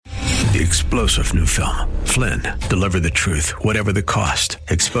the explosive new film, Flynn, Deliver the Truth, Whatever the Cost,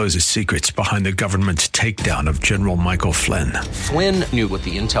 exposes secrets behind the government's takedown of General Michael Flynn. Flynn knew what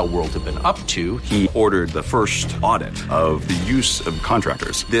the intel world had been up to. He ordered the first audit of the use of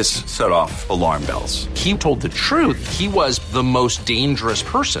contractors. This set off alarm bells. He told the truth. He was the most dangerous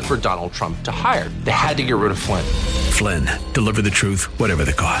person for Donald Trump to hire. They had to get rid of Flynn. Flynn, Deliver the Truth, Whatever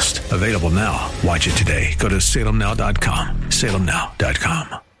the Cost. Available now. Watch it today. Go to salemnow.com.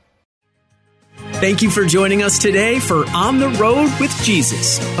 salemnow.com. Thank you for joining us today for On the Road with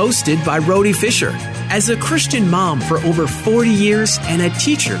Jesus, hosted by Rhode Fisher. As a Christian mom for over 40 years and a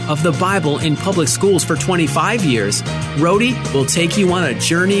teacher of the Bible in public schools for 25 years, Rhode will take you on a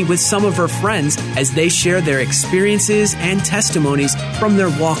journey with some of her friends as they share their experiences and testimonies from their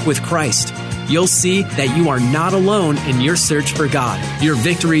walk with Christ. You'll see that you are not alone in your search for God, your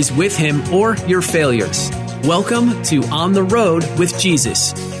victories with Him, or your failures. Welcome to On the Road with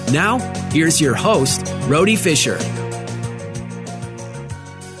Jesus. Now, here's your host, Rhode Fisher.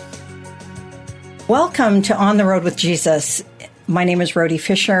 Welcome to On the Road with Jesus. My name is Rhode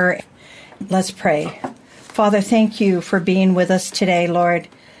Fisher. Let's pray. Father, thank you for being with us today, Lord.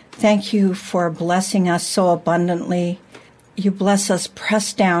 Thank you for blessing us so abundantly. You bless us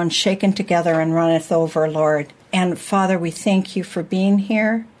pressed down, shaken together, and runneth over, Lord. And Father, we thank you for being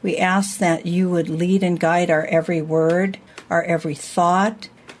here. We ask that you would lead and guide our every word, our every thought,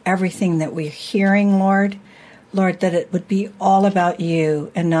 everything that we're hearing, Lord. Lord, that it would be all about you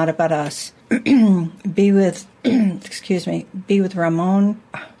and not about us. Be with, be with Ramon,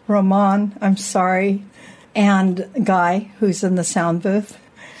 I'm sorry, and Guy, who's in the sound booth,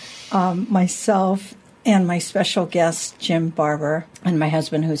 myself, and my special guest, Jim Barber, and my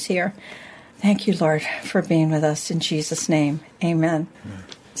husband who's here. Thank you, Lord, for being with us. In Jesus' name, amen.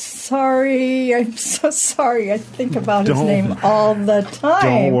 Sorry, I'm so sorry. I think about his name all the time.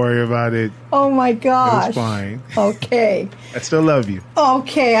 Don't worry about it. Oh, my gosh. It's fine. Okay. I still love you.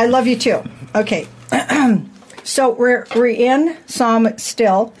 Okay, I love you too. Okay. So we're in Psalm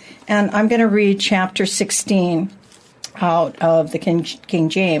still, and I'm going to read chapter 16 out of the King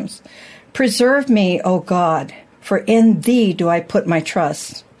James. Preserve me, O God, for in thee do I put my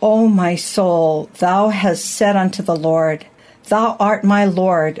trust. O my soul, thou hast said unto the Lord, Thou art my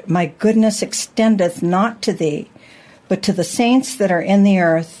Lord, my goodness extendeth not to thee, but to the saints that are in the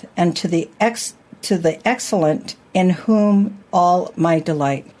earth, and to the excellent, in whom all my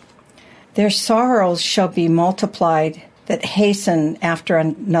delight. Their sorrows shall be multiplied, that hasten after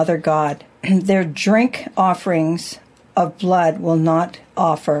another God. Their drink offerings of blood will not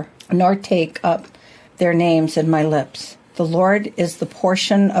offer, nor take up their names in my lips. The Lord is the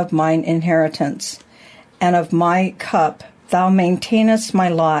portion of mine inheritance, and of my cup thou maintainest my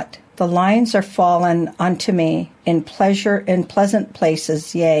lot. The lines are fallen unto me in pleasant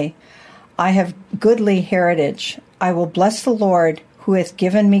places, yea, I have goodly heritage. I will bless the Lord, who hath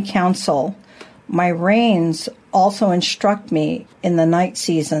given me counsel. My reins also instruct me in the night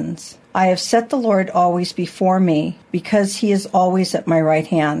seasons. I have set the Lord always before me, because he is always at my right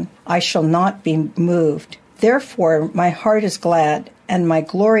hand. I shall not be moved. Therefore my heart is glad, and my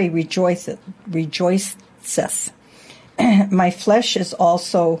glory rejoiceth. My flesh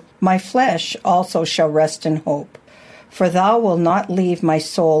also shall rest in hope. For thou wilt not leave my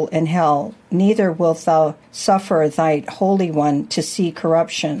soul in hell, neither wilt thou suffer thy Holy One to see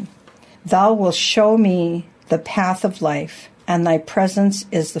corruption. Thou wilt show me the path of life, and thy presence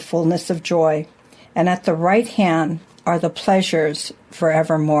is the fullness of joy, and at the right hand are the pleasures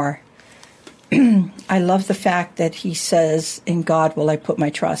forevermore. I love the fact that he says, in God will I put my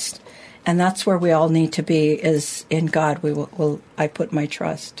trust. And that's where we all need to be, is in God will I put my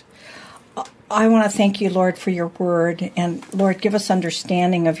trust. I want to thank you, Lord, for your word. And, Lord, give us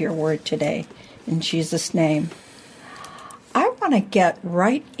understanding of your word today. In Jesus' name. I want to get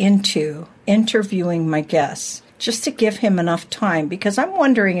right into interviewing my guests, just to give him enough time, because I'm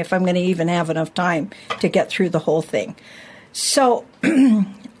wondering if I'm going to even have enough time to get through the whole thing. So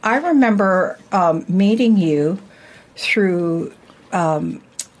I remember meeting you through,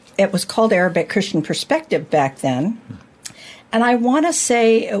 it was called Arabic Christian Perspective back then. And I want to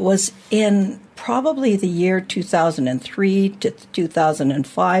say it was in probably the year 2003 to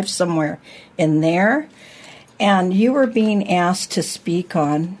 2005, somewhere in there. And you were being asked to speak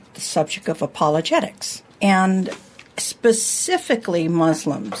on the subject of apologetics, and specifically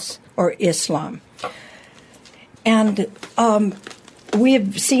Muslims or Islam. And we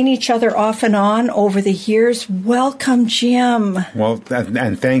have seen each other off and on over the years. Welcome, Jim. Well,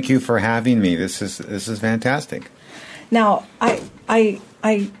 and thank you for having me. This is fantastic. Now, I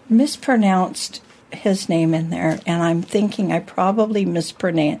mispronounced his name in there, and I'm thinking I probably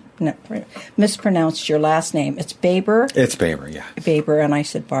mispronounced your last name. It's Baber? It's Baber, yeah. Baber, and I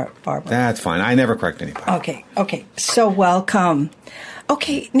said Barbara. That's fine. I never correct anybody. Okay. So welcome.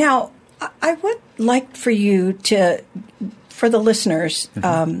 Okay, now I would like for you to, for the listeners, give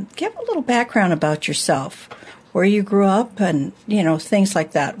a little background about yourself, where you grew up and, things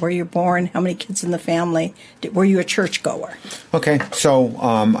like that. Where you're born, how many kids in the family, were you a churchgoer? Okay, so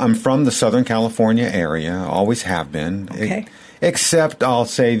I'm from the Southern California area, always have been. Okay. Except, I'll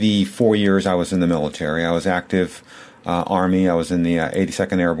say, the 4 years I was in the military. I was active Army. I was in the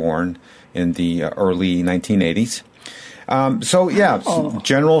 82nd Airborne in the early 1980s.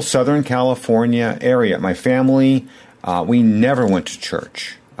 General Southern California area. My family, we never went to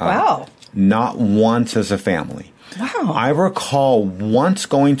church. Wow. Not once as a family. Wow. I recall once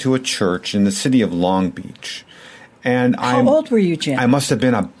going to a church in the city of Long Beach. And How old were you, Jim? I must have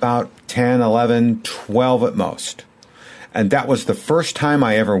been about 10, 11, 12 at most. And that was the first time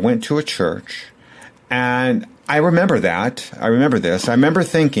I ever went to a church. And I remember that. I remember this. I remember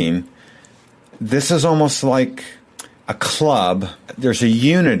thinking, this is almost like a club. There's a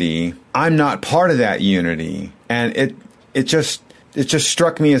unity. I'm not part of that unity. And it just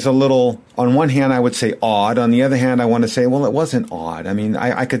struck me as a little, on one hand, I would say odd. On the other hand, I want to say, well, it wasn't odd. I mean,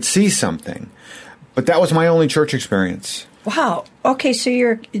 I could see something. But that was my only church experience. Wow. Okay, so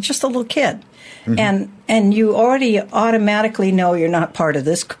you're just a little kid. Mm-hmm. And you already automatically know you're not part of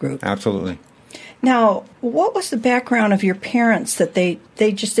this group. Absolutely. Now, what was the background of your parents, that they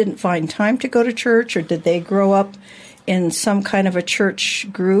just didn't find time to go to church, or did they grow up in some kind of a church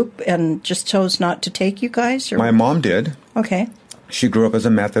group and just chose not to take you guys? Or? My mom did. Okay. She grew up as a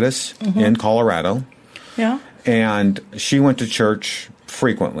Methodist in Colorado. Yeah. And she went to church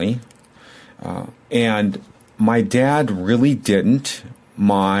frequently. And my dad really didn't.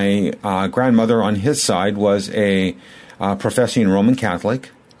 My grandmother on his side was a professing Roman Catholic.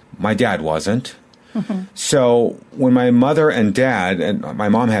 My dad wasn't. Mm-hmm. So when my mother and dad, and my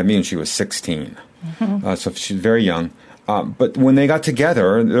mom had me when she was 16, so she's very young. But when they got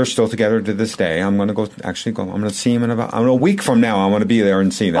together, they're still together to this day. I'm going to go. I'm going to see them in about a week from now. I want to be there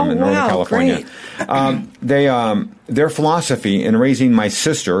and see them in Northern California. Their philosophy in raising my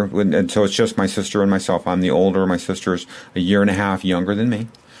sister, and so it's just my sister and myself. I'm the older. My sister's a year and a half younger than me.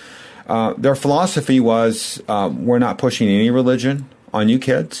 Their philosophy was, we're not pushing any religion on you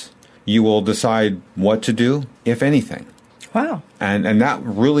kids. You will decide what to do, if anything. Wow. And that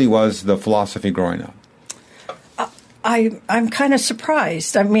really was the philosophy growing up. I'm kind of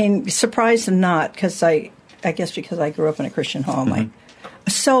surprised. I mean, surprised and not, because I guess because I grew up in a Christian home. Mm-hmm.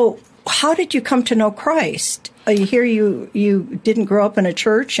 So how did you come to know Christ? You hear you didn't grow up in a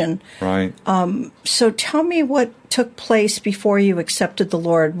church, and right. So tell me what took place before you accepted the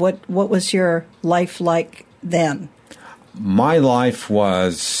Lord. What was your life like then? My life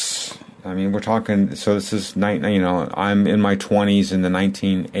was, I mean, we're talking, so this is, I'm in my 20s in the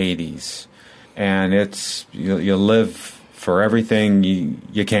 1980s. And it's, you live for everything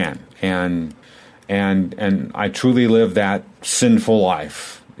you can. And I truly lived that sinful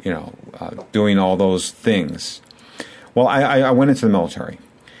life, doing all those things. Well, I went into the military.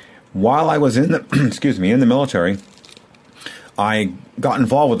 While I was in the, in the military, I got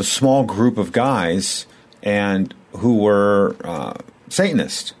involved with a small group of guys who were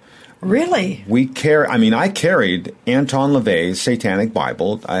Satanists. Really? I carried Anton LaVey's Satanic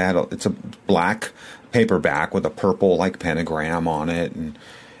Bible. It's a black paperback with a purple pentagram on it,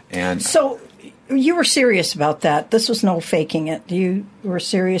 and so you were serious about that. This was no faking it. You were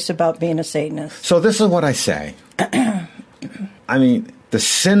serious about being a Satanist. So this is what I say. I mean, the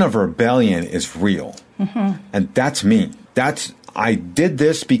sin of rebellion is real, and that's me. I did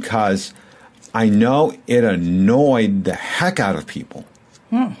this because I know it annoyed the heck out of people.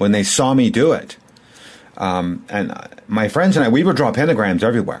 When they saw me do it. And my friends and I, we would draw pentagrams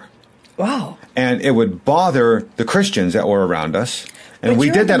everywhere. Wow. And it would bother the Christians that were around us. And we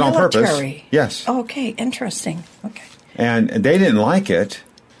did that on purpose. Yes. Okay, interesting. Okay. And they didn't like it.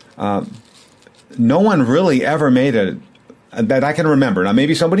 No one really ever made that I can remember. Now,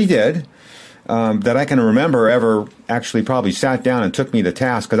 maybe somebody did. That I can remember ever actually probably sat down and took me to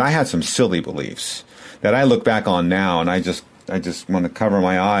task, because I had some silly beliefs that I look back on now, and I just want to cover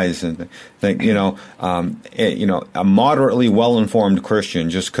my eyes and think, a moderately well-informed Christian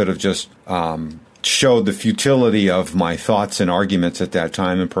just could have just showed the futility of my thoughts and arguments at that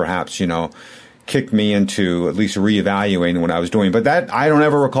time, and perhaps, kicked me into at least reevaluating what I was doing. But that, I don't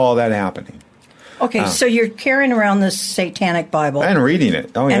ever recall that happening. Okay, so you're carrying around this Satanic Bible. And reading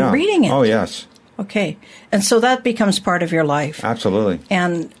it. Oh, yeah. And reading it. Oh, yes. Okay. And so that becomes part of your life. Absolutely.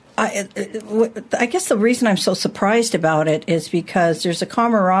 And I guess the reason I'm so surprised about it is because there's a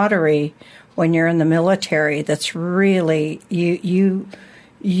camaraderie when you're in the military that's really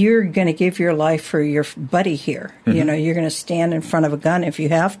you're going to give your life for your buddy here. Mm-hmm. You know, you're going to stand in front of a gun if you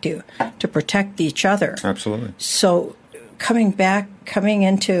have to protect each other. Absolutely. So coming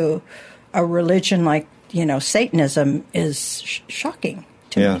into a religion like, you know, Satanism is shocking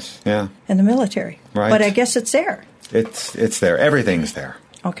to me. Yes, yeah. In the military. Right. But I guess it's there. It's there. Everything's there.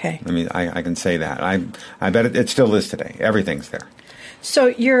 Okay. I mean, I can say that. I bet it still is today. Everything's there. So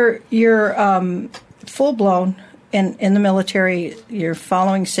you're full blown in the military. You're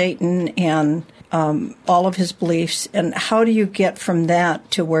following Satan and all of his beliefs. And how do you get from that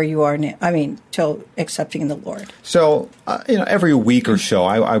to where you are now? I mean, till accepting the Lord. So every week or so,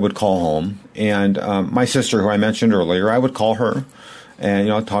 I would call home, and my sister, who I mentioned earlier, I would call her,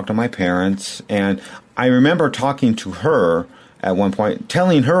 and talk to my parents. And I remember talking to her at one point,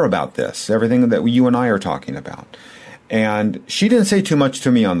 telling her about this, everything that you and I are talking about. And she didn't say too much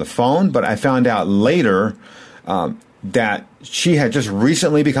to me on the phone, but I found out later that she had just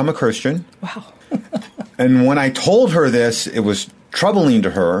recently become a Christian. Wow. And when I told her this, it was troubling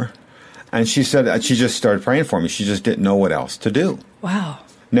to her. And she said that she just started praying for me. She just didn't know what else to do. Wow.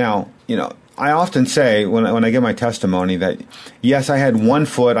 Now, I often say when I give my testimony that, yes, I had one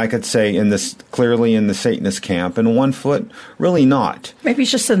foot, I could say, clearly in the Satanist camp, and one foot really not. Maybe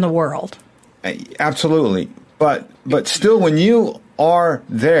it's just in the world. Absolutely. But still, when you are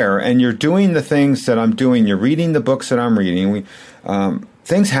there and you're doing the things that I'm doing, you're reading the books that I'm reading,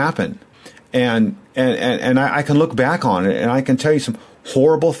 things happen. And I can look back on it, and I can tell you some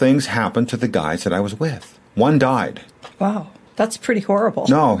horrible things happened to the guys that I was with. One died. Wow. That's pretty horrible.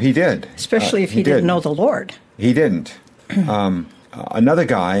 No, he did. Especially if he didn't know the Lord. He didn't. Another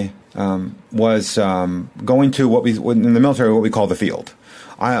guy was going to in the military, what we call the field.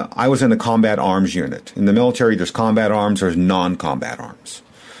 I was in a combat arms unit. In the military, there's combat arms, there's non-combat arms.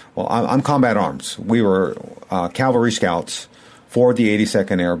 Well, I'm combat arms. We were cavalry scouts for the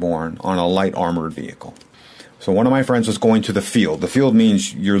 82nd Airborne on a light armored vehicle. So one of my friends was going to the field. The field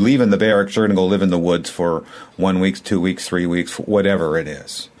means you're leaving the barracks, you're going to go live in the woods for 1 week, 2 weeks, 3 weeks, whatever it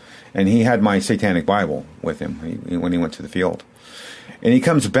is. And he had my Satanic Bible with him when he went to the field. And he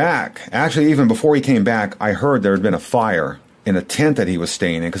comes back. Actually, even before he came back, I heard there had been a fire in a tent that he was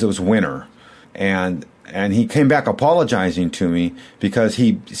staying in because it was winter. And he came back apologizing to me because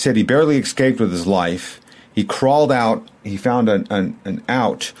he said he barely escaped with his life. He crawled out. He found an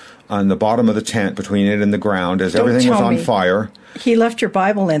out on the bottom of the tent between it and the ground as everything was on fire. He left your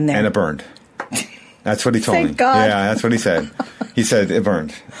Bible in there. And it burned. That's what he told me. Thank God. Yeah, that's what he said. He said it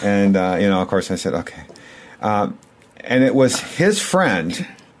burned. And, of course, I said, okay. And it was his friend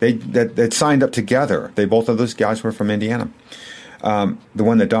that signed up together. Both of those guys were from Indiana. The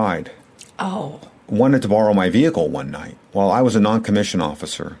one that died. Oh. Wanted to borrow my vehicle one night while I was a non-commissioned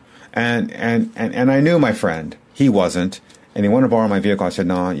officer. And I knew my friend. He wasn't. And he wanted to borrow my vehicle. I said,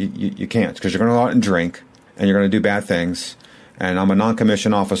 no, you can't, because you're going to go out and drink, and you're going to do bad things. And I'm a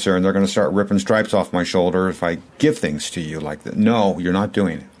non-commissioned officer, and they're going to start ripping stripes off my shoulder if I give things to you like that. No, you're not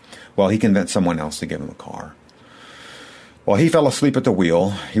doing it. Well, he convinced someone else to give him a car. Well, he fell asleep at the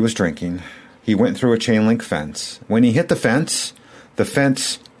wheel. He was drinking. He went through a chain-link fence. When he hit the fence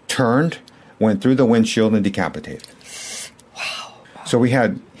turned, went through the windshield, and decapitated. Wow. So we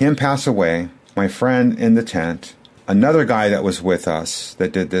had him pass away, my friend in the tent. Another guy that was with us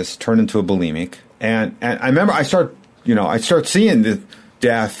that did this turned into a bulimic. And I remember I start seeing the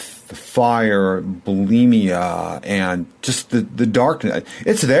death, the fire, bulimia, and just the darkness.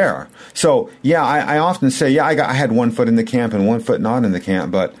 It's there. So, yeah, I often say, yeah, I had 1 foot in the camp and 1 foot not in the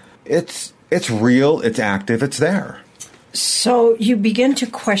camp, but it's real, it's active, it's there. So you begin to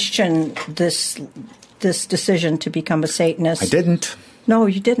question this decision to become a Satanist. I didn't. No,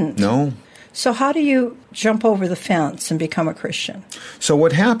 you didn't. No. So how do you jump over the fence and become a Christian? So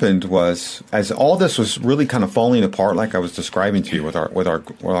what happened was, as all this was really kind of falling apart, like I was describing to you with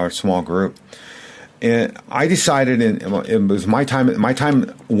our small group, I decided it was my time. My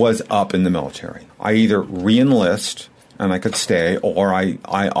time was up in the military. I either re-enlist and I could stay, or I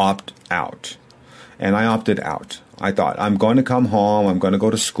opt out, and I opted out. I thought, I'm going to come home. I'm going to go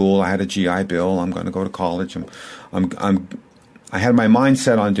to school. I had a GI Bill. I'm going to go to college. I had my mind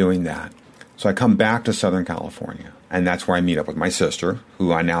set on doing that. So I come back to Southern California, and that's where I meet up with my sister,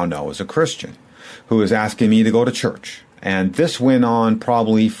 who I now know is a Christian, who is asking me to go to church. And this went on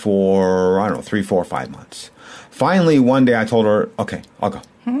probably for, 3, 4, 5 months. Finally, one day I told her, okay, I'll go.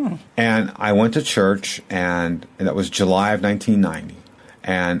 And I went to church, and that was July of 1990.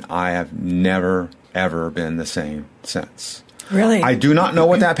 And I have never, ever been the same since. Really? I do not know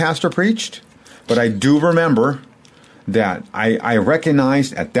what that pastor preached, but I do remember that I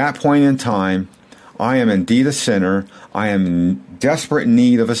recognized at that point in time, I am indeed a sinner. I am in desperate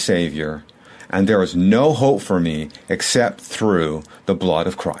need of a Savior, and there is no hope for me except through the blood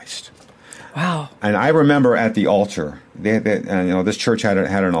of Christ. Wow. And I remember at the altar, this church had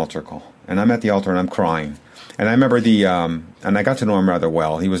an altar call, and I'm at the altar and I'm crying. And I remember and I got to know him rather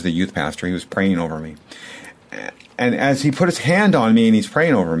well. He was the youth pastor. He was praying over me. And as he put his hand on me and he's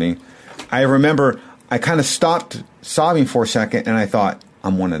praying over me, I remember I kind of stopped sobbing for a second, and I thought,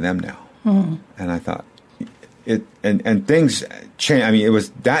 I'm one of them now. And I thought, and things changed. I mean, it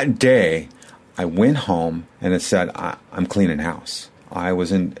was that day I went home and it said, I'm cleaning house. I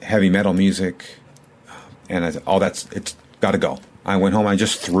was in heavy metal music, and I said, it's got to go. I went home, I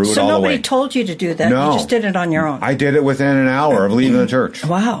just threw it all away. So nobody told you to do that? No. You just did it on your own? I did it within an hour of leaving the church.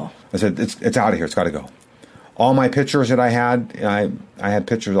 Wow. I said, it's out of here, it's got to go. All my pictures that I had, I had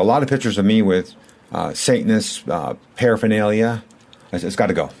pictures, a lot of pictures of me with Satanist paraphernalia. I said, it's got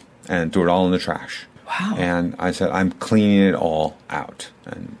to go, and threw it all in the trash. Wow. And I said, I'm cleaning it all out.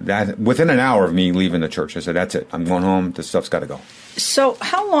 And that within an hour of me leaving the church, I said, that's it. I'm going home. This stuff's got to go. So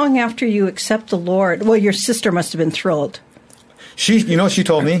how long after you accept the Lord? Well, your sister must have been thrilled. She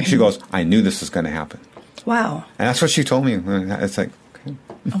told me? She goes, I knew this was going to happen. Wow. And that's what she told me. It's like, okay.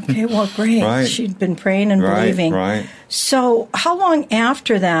 Okay, well, great. Right. She'd been praying and believing. Right. So how long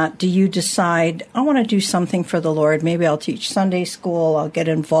after that do you decide, I want to do something for the Lord? Maybe I'll teach Sunday school. I'll get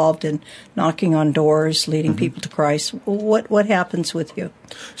involved in knocking on doors, leading people to Christ. What happens with you?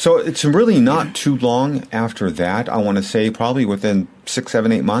 So it's really not too long after that. I want to say probably within 6,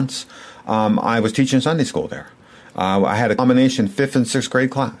 7, 8 months, I was teaching Sunday school there. I had a combination 5th and 6th grade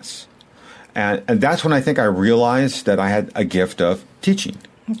class. And that's when I think I realized that I had a gift of teaching.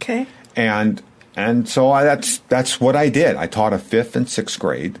 Okay. And so that's what I did. I taught a 5th and 6th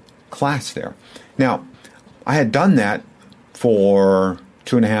grade class there. Now, I had done that for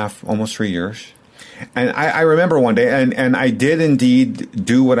 2.5, almost 3 years. And I remember one day, and I did indeed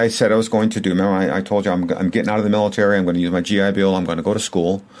do what I said I was going to do. Remember, I told you I'm getting out of the military. I'm going to use my GI Bill. I'm going to go to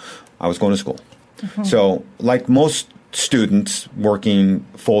school. I was going to school. Mm-hmm. So like most students working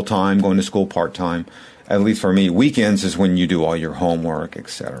full-time, going to school part-time, at least for me, weekends is when you do all your homework, et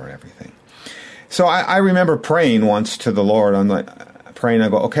cetera, everything. So I remember praying once to the Lord. I'm like praying. I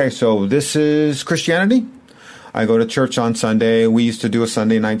go, okay, so this is Christianity? I go to church on Sunday. We used to do a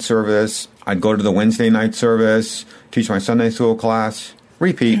Sunday night service. I'd go to the Wednesday night service, teach my Sunday school class,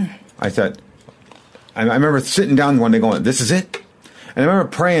 repeat. I said, I remember sitting down one day going, this is it? And I remember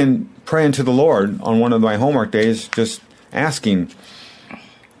praying to the Lord on one of my homework days, just asking,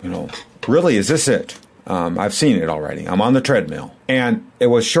 really, is this it? I've seen it already. I'm on the treadmill. And it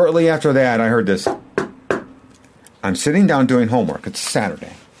was shortly after that I heard this. I'm sitting down doing homework. It's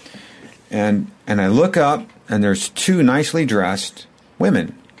Saturday. And I look up, and there's 2 nicely dressed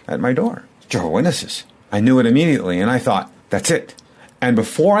women at my door. Jehovah's Witnesses. I knew it immediately, and I thought, that's it. And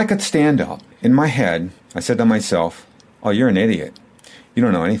before I could stand up, in my head, I said to myself, oh, you're an idiot. You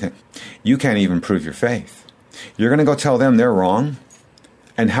don't know anything. You can't even prove your faith. You're going to go tell them they're wrong?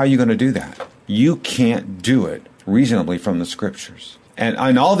 And how are you going to do that? You can't do it reasonably from the Scriptures.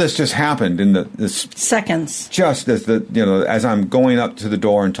 And all this just happened in the seconds. Just as as I'm going up to the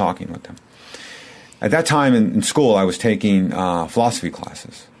door and talking with them. At that time in school, I was taking philosophy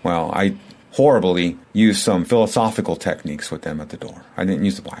classes. Well, I horribly used some philosophical techniques with them at the door. I didn't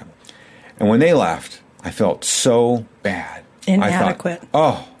use the Bible. And when they left, I felt so bad. Inadequate.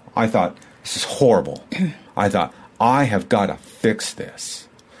 I thought, this is horrible. I thought, I have got to fix this.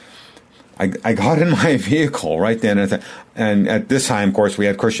 I got in my vehicle right then, and at this time, of course, we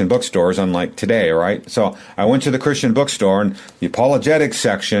had Christian bookstores, unlike today, right? So I went to the Christian bookstore and the apologetics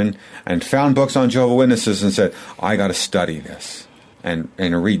section and found books on Jehovah's Witnesses and said, I got to study this and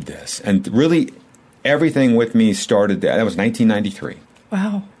read this. And really, everything with me started there. That was 1993.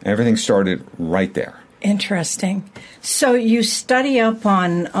 Wow. Everything started right there. Interesting. So you study up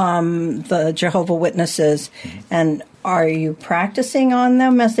on the Jehovah's Witnesses, and are you practicing on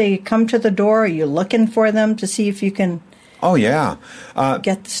them as they come to the door? Are you looking for them to see if you can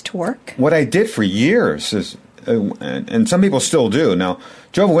get this to work? What I did for years is, and some people still do. Now,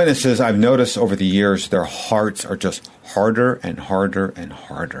 Jehovah's Witnesses, I've noticed over the years, their hearts are just harder and harder and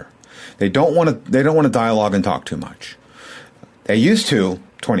harder. They don't want to dialogue and talk too much. They used to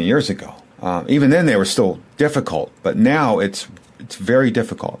 20 years ago. Even then, they were still difficult, but now it's very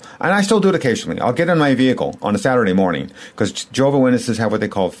difficult. And I still do it occasionally. I'll get in my vehicle on a Saturday morning, because Jehovah's Witnesses have what they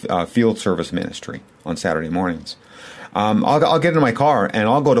call field service ministry on Saturday mornings. I'll get in my car, and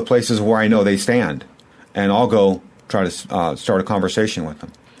I'll go to places where I know they stand, and I'll go try to start a conversation with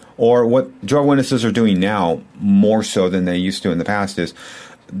them. Or what Jehovah's Witnesses are doing now, more so than they used to in the past, is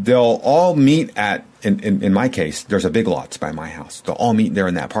they'll all meet at, in my case, there's a Big Lots by my house. They'll all meet there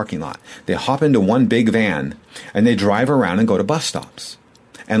in that parking lot. They hop into one big van, and they drive around and go to bus stops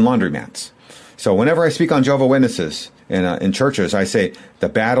and laundromats. So whenever I speak on Jehovah's Witnesses in churches, I say, the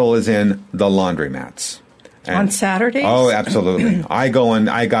battle is in the laundromats. And, on Saturdays? Oh, absolutely. I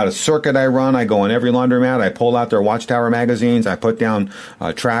got a circuit I run. I go in every laundromat. I pull out their Watchtower magazines. I put down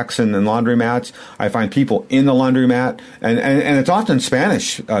tracts in the laundromats. I find people in the laundromat. And it's often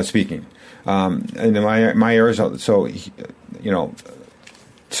Spanish speaking. In my areas, so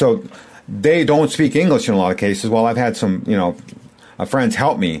they don't speak English in a lot of cases. Well, I've had some, friends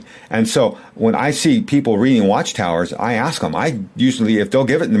help me. And so when I see people reading Watchtowers, I ask them. I usually, if they'll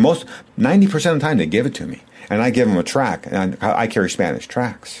give it, 90% of the time they give it to me. And I give them a tract, and I carry Spanish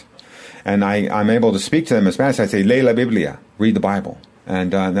tracts. And I'm able to speak to them in Spanish. I say, lee la Biblia, read the Bible.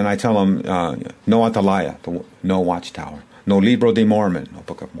 And then I tell them, no Atalaya, no Watchtower, no Libro de Mormon, no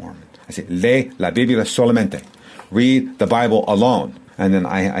Book of Mormon. I say, lee la Biblia solamente, read the Bible alone. And then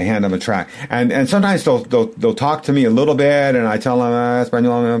I hand them a tract. And sometimes they'll talk to me a little bit, and I tell them,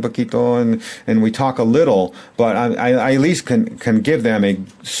 español un poquito, and we talk a little, but I at least can give them a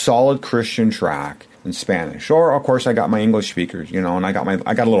solid Christian tract in Spanish. Or, of course, I got my English speakers, and I got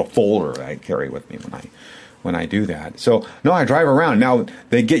a little folder that I carry with me when I do that. So, no, I drive around. Now,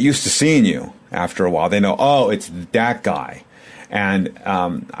 they get used to seeing you after a while. They know, oh, it's that guy. And,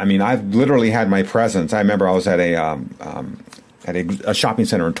 I've literally had my presence. I remember I was at a shopping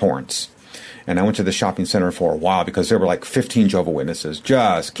center in Torrance. And I went to the shopping center for a while because there were like 15 Jehovah's Witnesses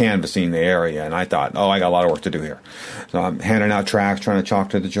just canvassing the area. And I thought, I got a lot of work to do here. So I'm handing out tracts, trying to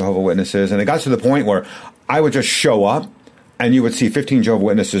talk to the Jehovah's Witnesses. And it got to the point where I would just show up and you would see 15 Jehovah's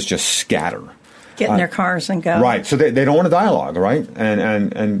Witnesses just scatter. Get in their cars and go. Right. So they don't want a dialogue, right?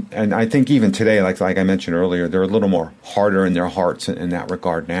 And I think even today, like I mentioned earlier, they're a little more harder in their hearts in that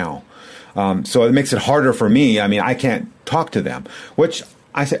regard now. So it makes it harder for me. I can't talk to them, which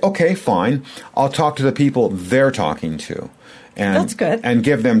I say, okay, fine. I'll talk to the people they're talking to. And, that's good. And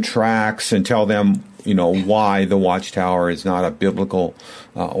give them tracts and tell them, why the Watchtower is not a biblical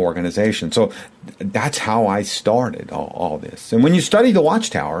organization. So that's how I started all this. And when you study the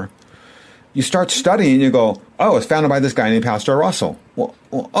Watchtower, you start studying and you go, oh, it's founded by this guy named Pastor Russell.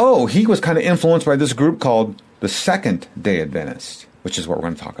 Well, he was kind of influenced by this group called the Seventh-day Adventist, which is what we're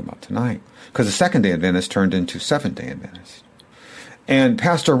going to talk about tonight. Because the Seventh-day Adventist turned into Seventh-day Adventist. And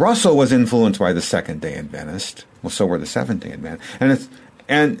Pastor Russell was influenced by the Second-day Adventist. Well, so were the Seventh-day Adventists.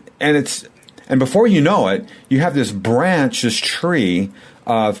 And before you know it, you have this branch, this tree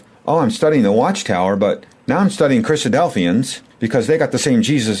of, I'm studying the Watchtower, but now I'm studying Christadelphians because they got the same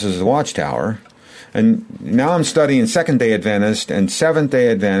Jesus as the Watchtower. And now I'm studying Second-day Adventist and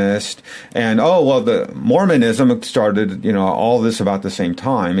Seventh-day Adventist. And, the Mormonism started, all this about the same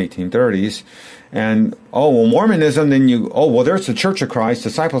time, 1830s. And, Mormonism, then there's the Church of Christ,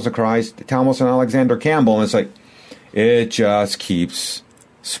 Disciples of Christ, Talmos and Alexander Campbell. And it's like, it just keeps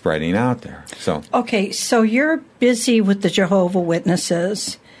spreading out there. So okay, so you're busy with the Jehovah's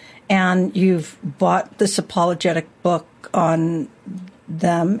Witnesses, and you've bought this apologetic book on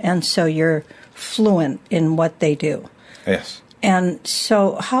them, and so you're fluent in what they do. Yes. And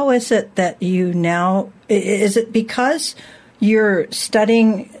so how is it that you now, is it because you're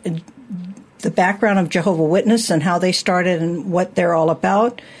studying the background of Jehovah's Witness and how they started and what they're all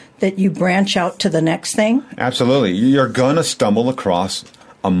about, that you branch out to the next thing? Absolutely. You're going to stumble across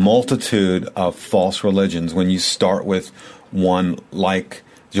a multitude of false religions when you start with one like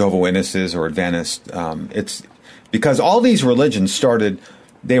Jehovah's Witnesses or Adventists. It's because all these religions started,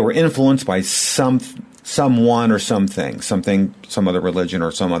 they were influenced by someone or something, some other religion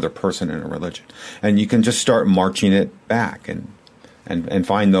or some other person in a religion. And you can just start marching it back and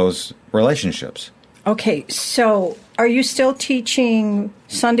find those relationships. Okay, so are you still teaching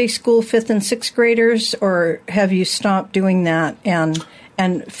Sunday school 5th and 6th graders, or have you stopped doing that and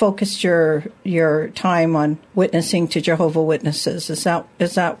focused your time on witnessing to Jehovah's Witnesses? Is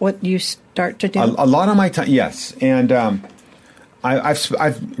that what you start to do? A lot of my time, yes. And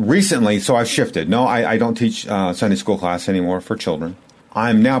I've recently, so I've shifted. No, I don't teach Sunday school class anymore for children.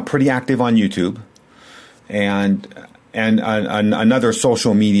 I'm now pretty active on YouTube and another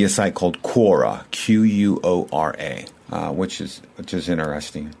social media site called Quora, Quora, which is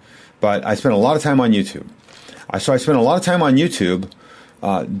interesting. But I spend a lot of time on YouTube. So I spend a lot of time on YouTube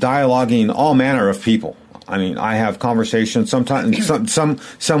dialoguing all manner of people. I mean, I have conversations. Sometimes,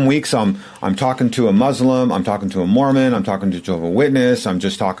 some weeks, I'm talking to a Muslim, I'm talking to a Mormon, I'm talking to a Jehovah's Witness, I'm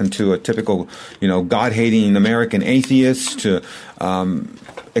just talking to a typical, God-hating American atheist, to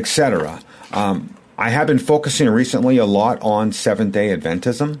etc. I have been focusing recently a lot on Seventh-day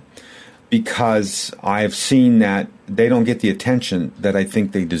Adventism because I've seen that they don't get the attention that I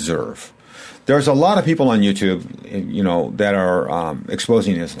think they deserve. There's a lot of people on YouTube, that are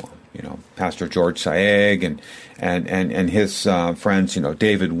exposing Islam. Pastor George Saeg and his friends,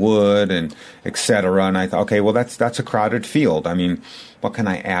 David Wood and etc. And I thought, okay, well, that's a crowded field. I mean, what can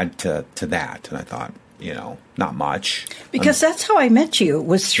I add to that? And I thought, not much. Because that's how I met you,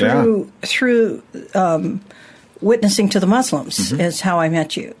 was through witnessing to the Muslims is how I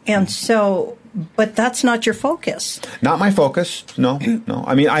met you. And so, but that's not your focus. Not my focus, no.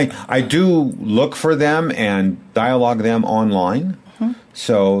 I mean, I do look for them and dialogue them online.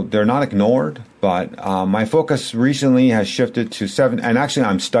 So they're not ignored, but my focus recently has shifted to and actually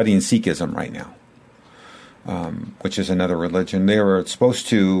I'm studying Sikhism right now, which is another religion. They were supposed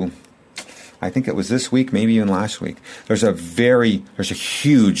to, I think it was this week, maybe even last week. There's a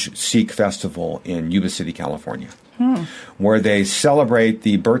huge Sikh festival in Yuba City, California, where they celebrate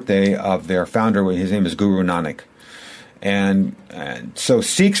the birthday of their founder. His name is Guru Nanak. And so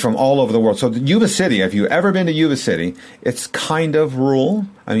Sikhs from all over the world. So Yuba City, if you've ever been to Yuba City, it's kind of rural.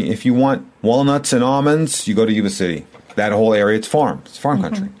 I mean, if you want walnuts and almonds, you go to Yuba City. That whole area, it's farm. It's farm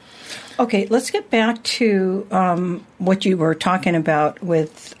country. Okay, let's get back to what you were talking about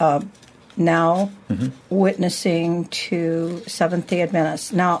with now witnessing to Seventh-day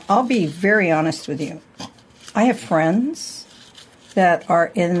Adventists. Now, I'll be very honest with you. I have friends that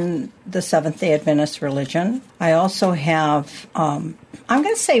are in the Seventh-day Adventist religion. I also have, I'm going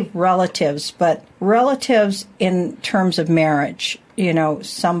to say relatives, but relatives in terms of marriage.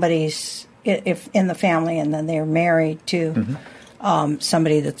 Somebody's if in the family and then they're married to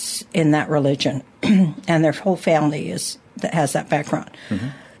somebody that's in that religion and their whole family has that background.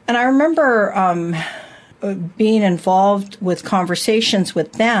 And I remember being involved with conversations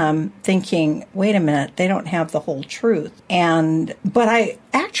with them, thinking, wait a minute, they don't have the whole truth. But I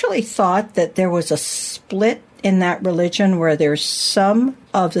actually thought that there was a split in that religion where there's some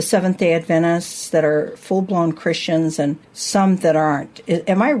of the Seventh-day Adventists that are full-blown Christians and some that aren't.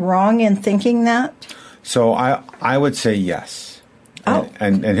 Am I wrong in thinking that? So I would say yes.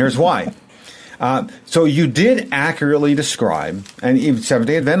 And here's why. So you did accurately describe, and even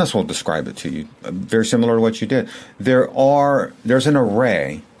Seventh-day Adventists will describe it to you, very similar to what you did. There's an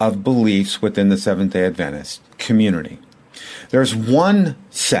array of beliefs within the Seventh-day Adventist community. There's one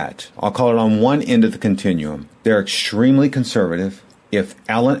set, I'll call it on one end of the continuum. They're extremely conservative. If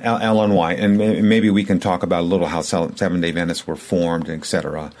Ellen White, and maybe we can talk about a little how Seventh-day Adventists were formed, et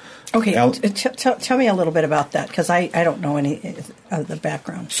cetera. Okay, tell me a little bit about that, because I don't know any of the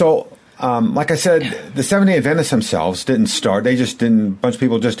background. So, like I said, the Seventh-day Adventists themselves didn't start. A bunch of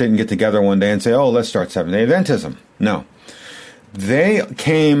people just didn't get together one day and say, oh, let's start Seventh-day Adventism. No. They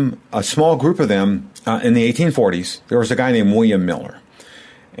came, a small group of them, in the 1840s. There was a guy named William Miller.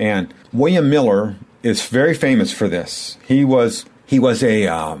 And William Miller is very famous for this. He was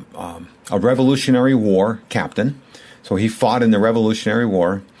a Revolutionary War captain. So he fought in the Revolutionary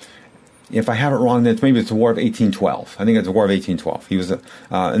War. If I have it wrong, maybe it's the War of 1812. I think it's the War of 1812. He was in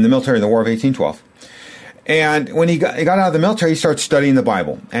the military in the War of 1812. And when he got out of the military, he started studying the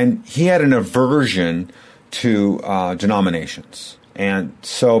Bible. And he had an aversion to denominations. And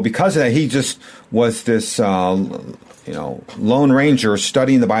so because of that, he just was this, Lone Ranger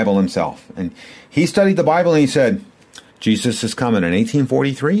studying the Bible himself. And he studied the Bible and he said, Jesus is coming in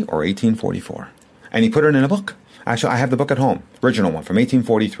 1843 or 1844. And he put it in a book. Actually, I have the book at home, original one from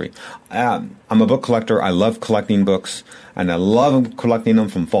 1843. I'm a book collector. I love collecting books, and I love collecting them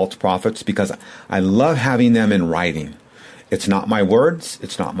from false prophets because I love having them in writing. It's not my words.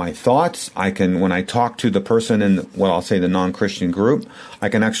 It's not my thoughts. When I talk to the person in I'll say the non-Christian group, I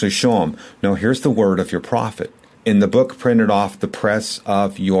can actually show them, no, here's the word of your prophet in the book printed off the press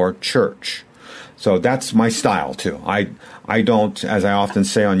of your church. So that's my style, too. I don't, as I often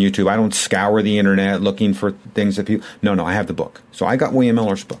say on YouTube, I don't scour the internet looking for things that people... No, I have the book. So I got William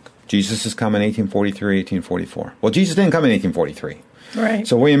Miller's book. Jesus is coming 1843, 1844. Well, Jesus didn't come in 1843. Right.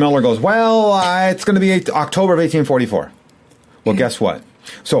 So William Miller goes, it's going to be October of 1844. Well, guess what?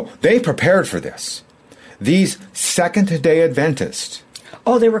 So they prepared for this. These Second-day Adventists...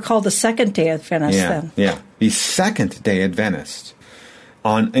 Oh, they were called the Second-day Adventists then. Yeah, these Second-day Adventists...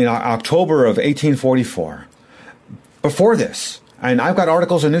 In October of 1844, before this, and I've got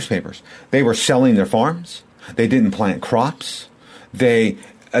articles in newspapers, they were selling their farms. They didn't plant crops. They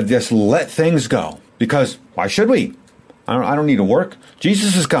just let things go. Because why should we? I don't need to work.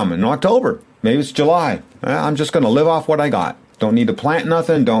 Jesus is coming in October. Maybe it's July. I'm just going to live off what I got. Don't need to plant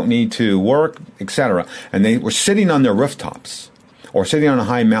nothing. Don't need to work, etc. And they were sitting on their rooftops or sitting on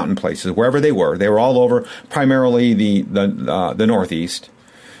high mountain places, wherever they were. They were all over, primarily the Northeast.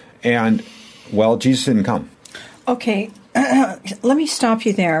 And, well, Jesus didn't come. Okay, let me stop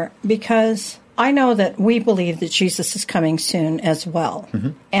you there, because I know that we believe that Jesus is coming soon as well. Mm-hmm.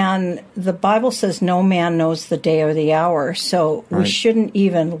 And the Bible says no man knows the day or the hour, so we shouldn't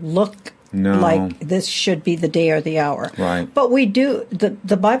even look like this should be the day or the hour. Right. But we do,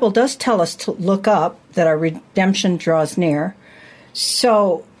 the Bible does tell us to look up, that our redemption draws near.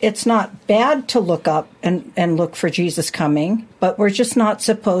 So it's not bad to look up and look for Jesus coming, but we're just not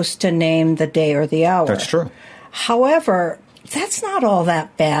supposed to name the day or the hour. That's true. However, that's not all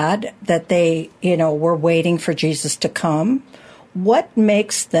that bad that they, were waiting for Jesus to come. What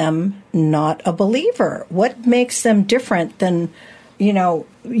makes them not a believer? What makes them different than,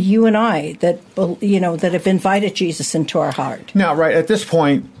 you and I that have invited Jesus into our heart? Now, right, at this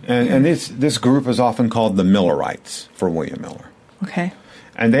point, and this group is often called the Millerites for William Miller. Okay.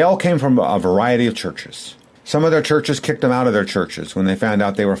 And they all came from a variety of churches. Some of their churches kicked them out of their churches when they found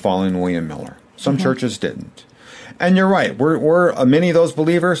out they were following William Miller. Some churches didn't. And you're right. Were many of those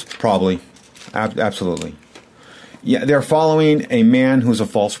believers? Probably. Absolutely. Yeah, they're following a man who's a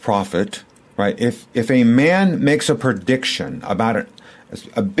false prophet, right? If a man makes a prediction about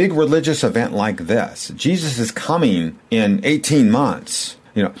a big religious event like this, Jesus is coming in 18 months,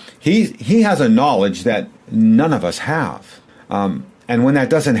 he has a knowledge that none of us have. And when that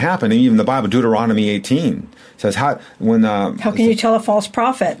doesn't happen, even the Bible, Deuteronomy 18, says how can you tell a false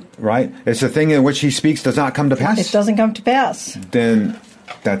prophet? Right, it's the thing in which he speaks does not come to pass. It doesn't come to pass. Then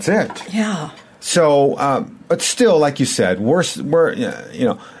that's it. Yeah. So, but still, like you said, we're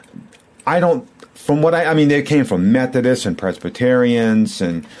I don't. From what I mean, they came from Methodists and Presbyterians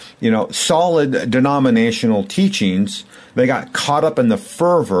and solid denominational teachings. They got caught up in the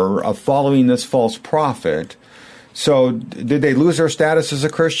fervor of following this false prophet. So, did they lose their status as a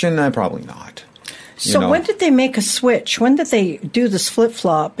Christian? Probably not. So when did they make a switch? When did they do this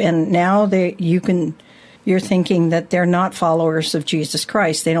flip-flop? And now you're thinking that they're not followers of Jesus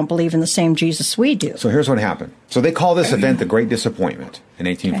Christ. They don't believe in the same Jesus we do. So here's what happened. So they call this event the Great Disappointment in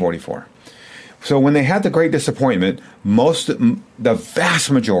 1844. Okay. So when they had the Great Disappointment, the vast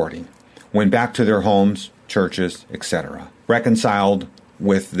majority went back to their homes, churches, etc., reconciled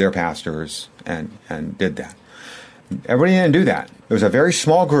with their pastors and did that. Everybody didn't do that. There was a very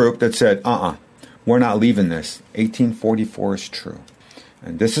small group that said, we're not leaving this. 1844 is true.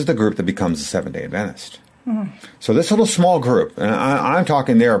 And this is the group that becomes the Seventh-day Adventist. So this little small group, and I'm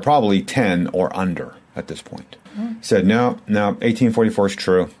talking there are probably 10 or under at this point, said, no, 1844 is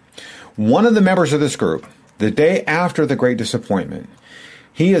true. One of the members of this group, the day after the Great Disappointment,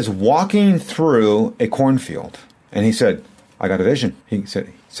 he is walking through a cornfield, and he said, I got a vision. He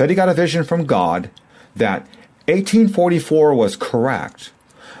said he got a vision from God that 1844 was correct,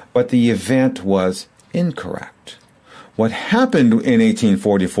 but the event was incorrect. What happened in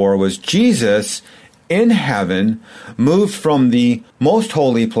 1844 was Jesus in heaven moved from the most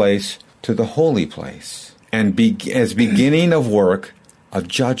holy place to the holy place and as beginning of work of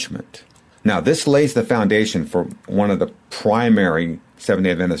judgment. Now, this lays the foundation for one of the primary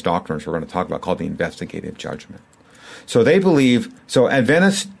Seventh-day Adventist doctrines we're going to talk about called the investigative judgment. So they believe,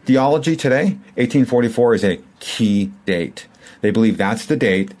 Adventist theology today, 1844 is a key date. They believe that's the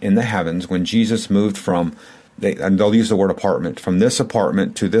date in the heavens when Jesus moved from, and they'll use the word apartment, from this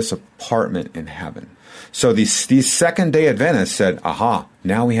apartment to this apartment in heaven. So these Second-day Adventists said,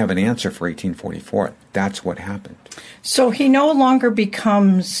 now we have an answer for 1844. That's what happened. So he no longer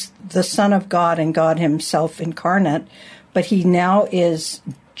becomes the Son of God and God himself incarnate, but he now is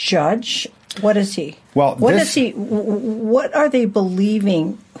judge. What is he? Well, what are they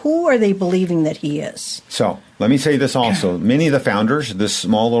believing? Who are they believing that he is? So let me say this also. Many of the founders, this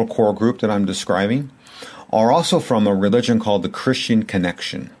small little core group that I'm describing, are also from a religion called the Christian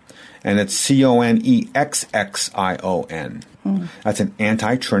Connection. And it's CONEXXION. That's an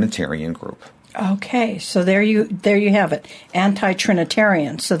anti-Trinitarian group. Okay, so there you have it.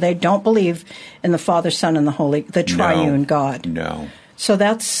 Anti-Trinitarian. So they don't believe in the Father, Son, and the triune God. No. So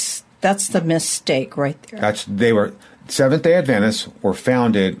that's the mistake right there. Seventh-day Adventists were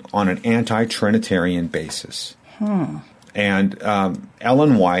founded on an anti-Trinitarian basis. And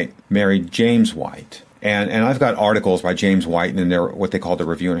Ellen White married James White. And I've got articles by James White in what they call the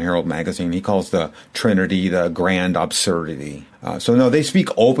Review and Herald magazine. He calls the Trinity the grand absurdity. They speak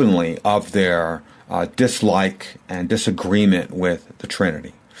openly of their dislike and disagreement with the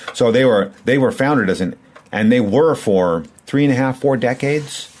Trinity. So they were founded and they were for 3.5, 4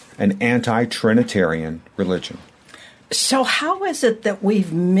 decades, an anti-Trinitarian religion. So how is it that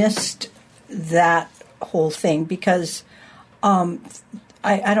we've missed that whole thing? Because I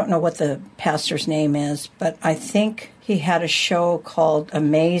don't know what the pastor's name is, but I think he had a show called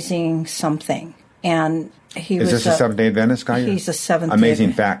Amazing Something. And he is was this a Seventh-day Adventist guy? He's a Seventh-day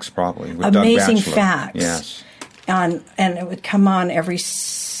Amazing Facts, probably, with Amazing Doug Batchelor. Facts. Yes. And it would come on every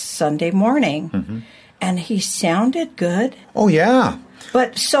Sunday morning. Mm-hmm. And he sounded good. Oh, yeah.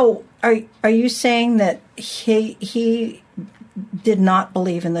 But so are you saying that he did not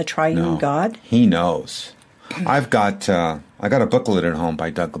believe in the triune God? He knows. I got a booklet at home by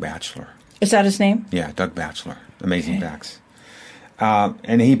Doug Batchelor. Is that his name? Yeah, Doug Batchelor, Amazing Facts.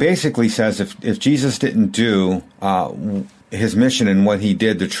 And he basically says if Jesus didn't do his mission and what he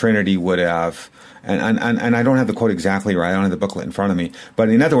did, the Trinity would have. And I don't have the quote exactly right. I don't have the booklet in front of me. But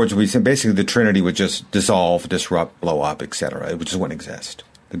in other words, we said basically the Trinity would just dissolve, disrupt, blow up, etc. It just wouldn't exist.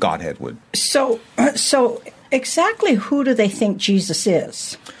 The Godhead would. So exactly who do they think Jesus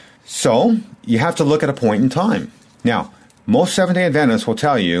is? So you have to look at a point in time. Now, most Seventh-day Adventists will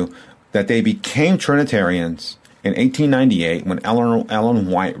tell you that they became Trinitarians in 1898 when Ellen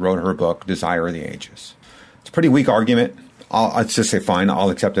White wrote her book, Desire of the Ages. It's a pretty weak argument. I'll just say, fine,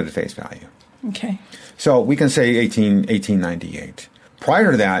 I'll accept it at face value. Okay. So we can say 1898.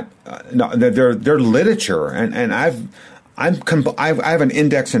 Prior to that, their literature, and I have an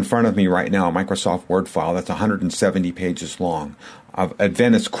index in front of me right now, a Microsoft Word file that's 170 pages long of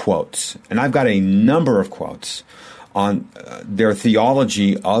Adventist quotes. And I've got a number of quotes on their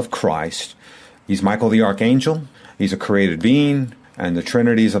theology of Christ. He's Michael the Archangel, he's a created being, and the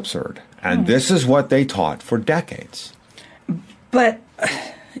Trinity is absurd. And this is what they taught for decades. But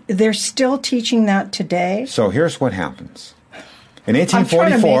they're still teaching that today? So here's what happens. In 1844, I'm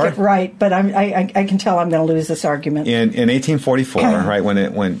trying to make it right, but I can tell I'm going to lose this argument. In 1844, right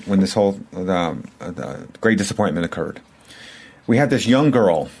when this whole the Great Disappointment occurred, we had this young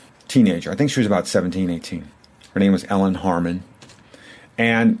girl, teenager. I think she was about 17, 18. Her name was Ellen Harmon,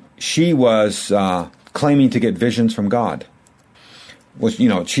 and she was claiming to get visions from God.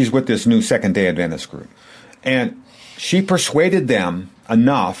 She's with this new Second-day Adventist group, and she persuaded them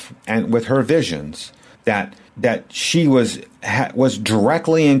enough, and with her visions, that she was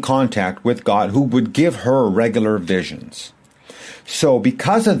directly in contact with God, who would give her regular visions. So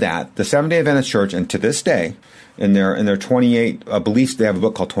because of that, the Seventh-day Adventist Church, and to this day, in their 28 beliefs, they have a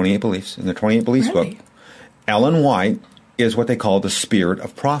book called 28 Beliefs. In their 28 Beliefs book, Ellen White is what they call the spirit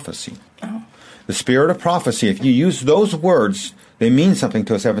of prophecy. Oh. The spirit of prophecy, if you use those words, they mean something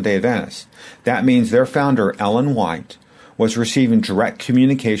to a Seventh-day Adventist. That means their founder, Ellen White, was receiving direct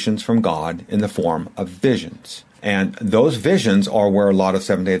communications from God in the form of visions. And those visions are where a lot of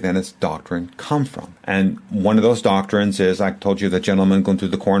Seventh-day Adventist doctrine come from. And one of those doctrines is, I told you, the gentleman going through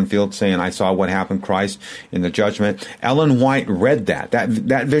the cornfield saying, I saw what happened Christ in the judgment. Ellen White read that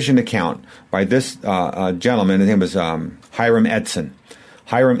vision account by this gentleman. His name was Hiram Edson.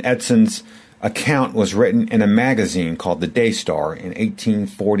 Hiram Edson's account was written in a magazine called The Day Star in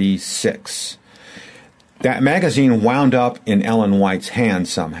 1846. That magazine wound up in Ellen White's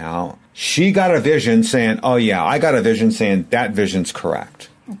hands somehow. She got a vision saying, oh yeah, I got a vision saying that vision's correct.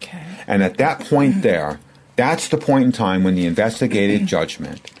 Okay. And at that point there, that's the point in time when the investigative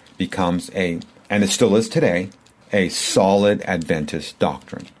judgment becomes and it still is today, a solid Adventist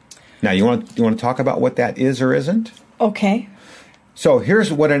doctrine. Now, you want to talk about what that is or isn't? Okay. So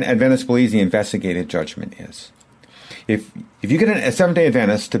here's what an Adventist believes the investigative judgment is. If you get a Seventh-day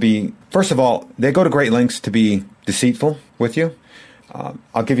Adventist to be, first of all, they go to great lengths to be deceitful with you.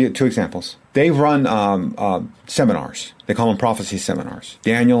 I'll give you 2 examples. They run seminars. They call them prophecy seminars,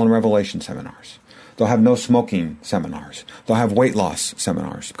 Daniel and Revelation seminars. They'll have no smoking seminars. They'll have weight loss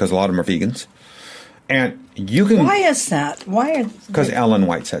seminars because a lot of them are vegans. And you can... Why is that? Because Ellen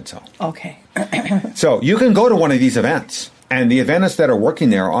White said so. Okay. So you can go to one of these events, and the Adventists that are working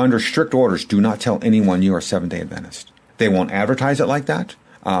there are under strict orders. Do not tell anyone you are a Seventh-day Adventist. They won't advertise it like that.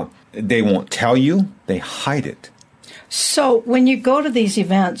 They won't tell you. They hide it. So when you go to these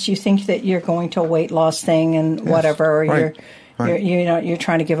events, you think that you're going to a weight loss thing and whatever, or you're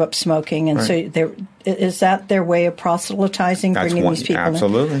trying to give up smoking, and so is that their way of proselytizing, bringing these people in?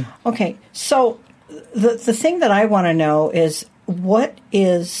 Absolutely. Okay, so the thing that I want to know is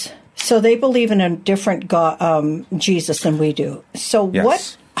so they believe in a different God, Jesus than we do. So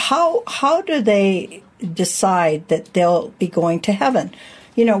yes. How do they decide that they'll be going to heaven?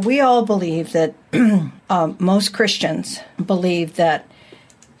 We all believe that, most Christians believe that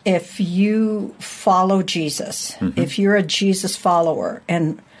if you follow Jesus, if you're a Jesus follower,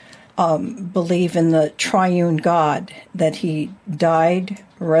 and believe in the triune God, that he died,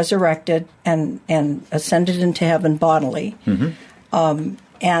 resurrected, and ascended into heaven bodily. Mm-hmm.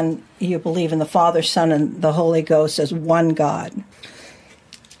 And you believe in the Father, Son, and the Holy Ghost as one God.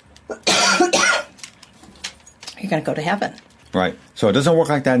 You're going to go to heaven. Right. So it doesn't work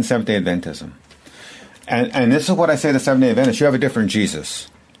like that in Seventh-day Adventism. And this is what I say to Seventh-day Adventists. You have a different Jesus.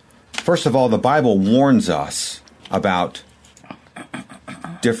 First of all, the Bible warns us about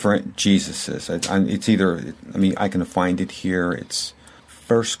different Jesuses. It's either, I can find it here. It's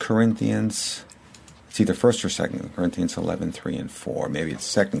 1 Corinthians. It's either 1 or 2 Corinthians 11, 3 and 4. Maybe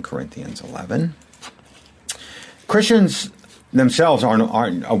it's 2 Corinthians 11. Christians themselves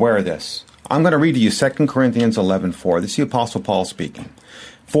aren't aware of this. I'm going to read to you 2 Corinthians 11, 4. This is the Apostle Paul speaking.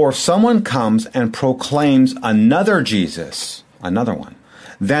 For if someone comes and proclaims another Jesus, another one,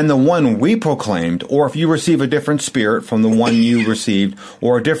 than the one we proclaimed, or if you receive a different spirit from the one you received,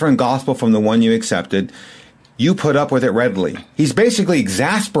 or a different gospel from the one you accepted, you put up with it readily. He's basically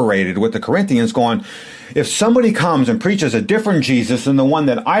exasperated with the Corinthians, going, if somebody comes and preaches a different Jesus than the one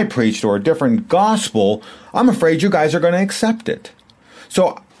that I preached, or a different gospel, I'm afraid you guys are going to accept it.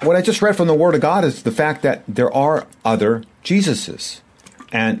 So what I just read from the Word of God is the fact that there are other Jesuses.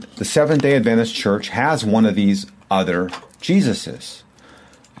 And the Seventh-day Adventist Church has one of these other Jesuses.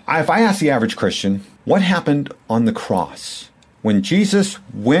 If I ask the average Christian, what happened on the cross? When Jesus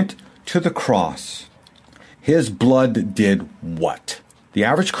went to the cross, his blood did what? The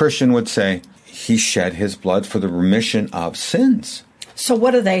average Christian would say, he shed his blood for the remission of sins. So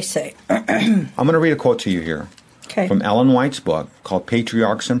what do they say? I'm going to read a quote to you here. Okay. From Ellen White's book called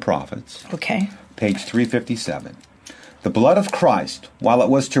Patriarchs and Prophets. Okay. Page 357. The blood of Christ, while it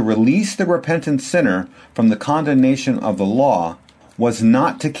was to release the repentant sinner from the condemnation of the law, was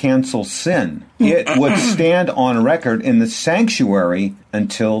not to cancel sin. It would stand on record in the sanctuary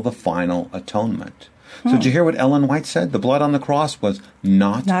until the final atonement. So did you hear what Ellen White said? The blood on the cross was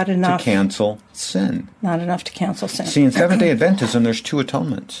not enough to cancel sin. Not enough to cancel sin. See, in Seventh-day Adventism, there's two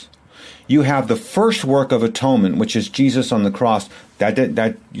atonements. You have the first work of atonement, which is Jesus on the cross.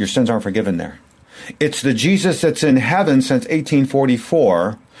 That your sins aren't forgiven there. It's the Jesus that's in heaven since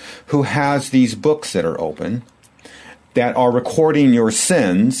 1844 who has these books that are open that are recording your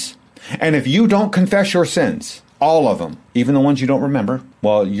sins. And if you don't confess your sins, all of them, even the ones you don't remember,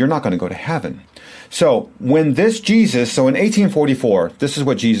 well, you're not going to go to heaven. So when this Jesus, so in 1844, this is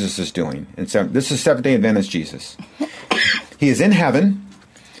what Jesus is doing. This is Seventh-day Adventist Jesus. He is in heaven.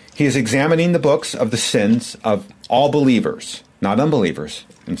 He is examining the books of the sins of all believers, not unbelievers.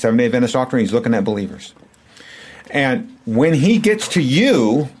 In Seventh-day Adventist doctrine, he's looking at believers. And when he gets to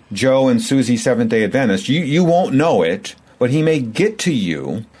you, Joe and Susie Seventh-day Adventist, you won't know it, but he may get to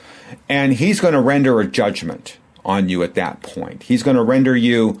you, and he's going to render a judgment on you at that point. He's going to render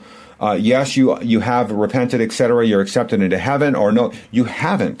you, yes, you have repented, etc., you're accepted into heaven, or no, you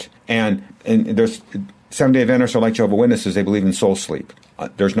haven't. And there's Seventh-day Adventists are like Jehovah's Witnesses. They believe in soul sleep.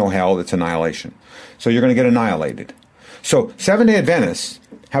 There's no hell. It's annihilation. So you're going to get annihilated. So Seventh-day Adventists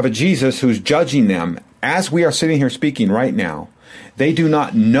have a Jesus who's judging them as we are sitting here speaking right now. They do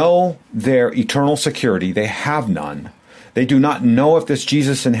not know their eternal security. They have none. They do not know if this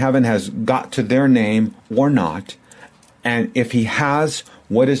Jesus in heaven has got to their name or not. And if he has,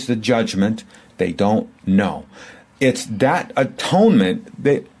 what is the judgment? They don't know. It's that atonement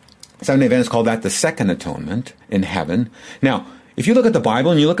that Seventh-day Adventists call that the second atonement in heaven. Now, if you look at the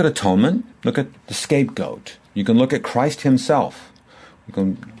Bible and you look at atonement, look at the scapegoat. You can look at Christ himself. You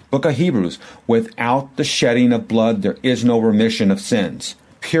can Book of Hebrews, without the shedding of blood, there is no remission of sins,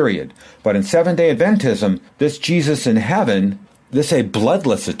 period. But in Seventh-day Adventism, this Jesus in heaven, this is a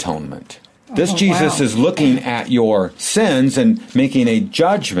bloodless atonement. This Jesus is looking at your sins and making a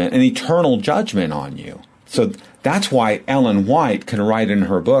judgment, an eternal judgment on you. So that's why Ellen White can write in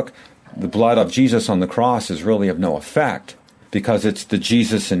her book, the blood of Jesus on the cross is really of no effect, because it's the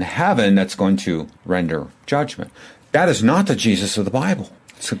Jesus in heaven that's going to render judgment. That is not the Jesus of the Bible.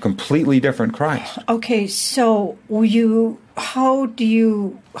 It's a completely different Christ. Okay, so how do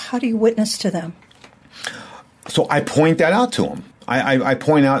you witness to them? So I point that out to them. I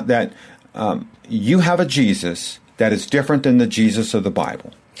point out that you have a Jesus that is different than the Jesus of the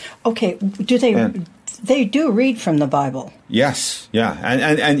Bible. Okay, they do read from the Bible? Yes, yeah,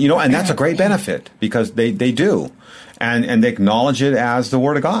 and that's a great benefit because they do, and they acknowledge it as the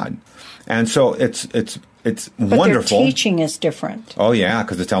Word of God, and so it's but wonderful. Their teaching is different. Oh yeah,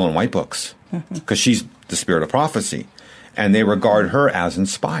 because it's Ellen White books, because she's the spirit of prophecy, and they regard her as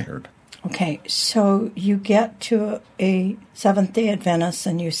inspired. Okay, so you get to a Seventh-day Adventist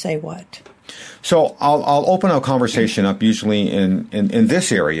and you say what? So I'll open a conversation up usually in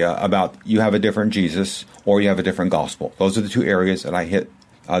this area about you have a different Jesus or you have a different gospel. Those are the two areas that I hit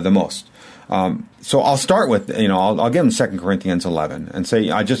the most. So I'll start with, I'll give them 2 Corinthians 11 and say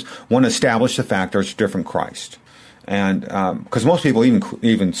I just want to establish the fact there's a different Christ. And because most people,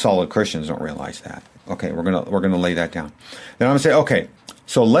 even solid Christians, don't realize that. Okay, we're gonna lay that down. Then I'm going to say, okay,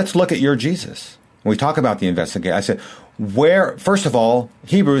 so let's look at your Jesus. When we talk about the investigation, I said, first of all,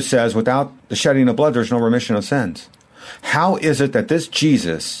 Hebrews says, without the shedding of blood, there's no remission of sins. How is it that this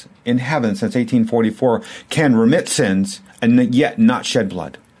Jesus in heaven since 1844 can remit sins and yet not shed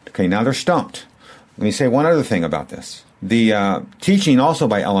blood? Okay, now they're stumped. Let me say one other thing about this. The teaching also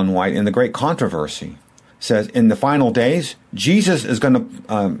by Ellen White in The Great Controversy says in the final days, Jesus is going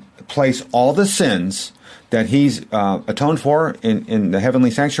to place all the sins that he's atoned for in the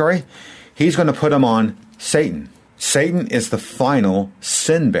heavenly sanctuary. He's going to put them on Satan. Satan is the final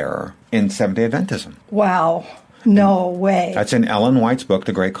sin bearer in Seventh-day Adventism. Wow. No way. That's in Ellen White's book,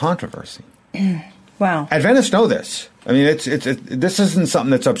 The Great Controversy. Wow. Adventists know this. I mean, this isn't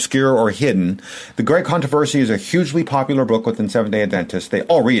something that's obscure or hidden. The Great Controversy is a hugely popular book within Seventh-day Adventists. They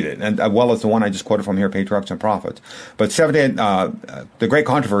all read it, and as well as the one I just quoted from here, Patriarchs and Prophets. But the Great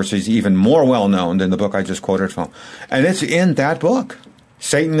Controversy is even more well-known than the book I just quoted from. And it's in that book.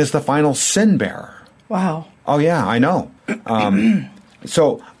 Satan is the final sin bearer. Wow. Oh, yeah, I know.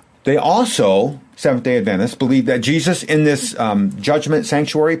 So they also, Seventh-day Adventists, believe that Jesus in this judgment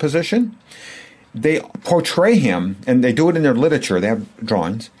sanctuary position, they portray him, and they do it in their literature, they have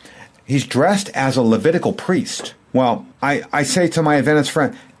drawings, he's dressed as a Levitical priest. Well, I say to my Adventist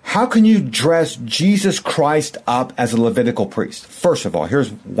friend, how can you dress Jesus Christ up as a Levitical priest? First of all,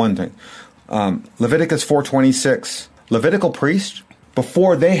 here's one thing. Leviticus 4:26, Levitical priest,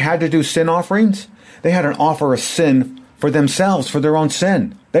 before they had to do sin offerings, they had to offer a sin for themselves, for their own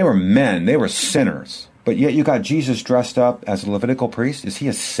sin. They were men. They were sinners. But yet you got Jesus dressed up as a Levitical priest. Is he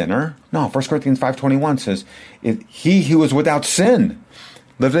a sinner? No. 1 Corinthians 5:21 says, he who is without sin.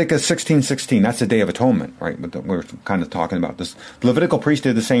 Leviticus 16:16, that's the Day of Atonement, right? We're kind of talking about this. The Levitical priest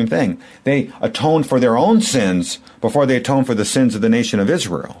did the same thing. They atoned for their own sins before they atoned for the sins of the nation of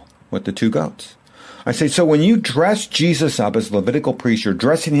Israel with the two goats. I say, so when you dress Jesus up as Levitical priest, you're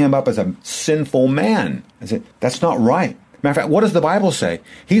dressing him up as a sinful man. I say, that's not right. Matter of fact, what does the Bible say?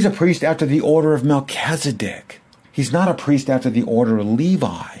 He's a priest after the order of Melchizedek. He's not a priest after the order of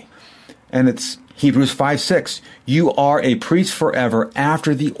Levi. And it's Hebrews 5:6. You are a priest forever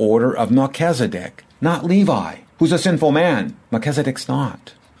after the order of Melchizedek, not Levi, who's a sinful man. Melchizedek's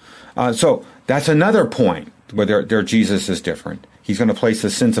not. So that's another point where their Jesus is different. He's going to place the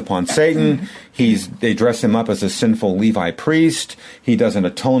sins upon Satan. They dress him up as a sinful Levi priest. He does an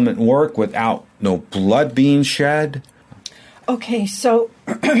atonement work without no blood being shed. Okay, so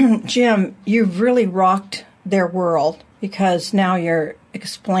Jim, you've really rocked their world because now you're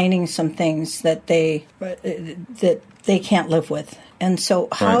explaining some things that they can't live with. And so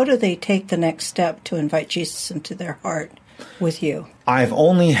how do they take the next step to invite Jesus into their heart with you? I've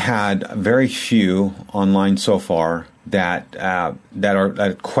only had very few online so far that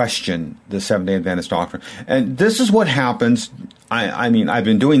question the Seventh-day Adventist doctrine. And this is what happens. I mean, I've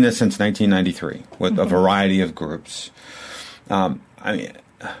been doing this since 1993 with a variety of groups.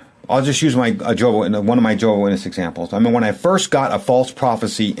 I'll just use one of my Jehovah's Witness examples. I mean, when I first got a false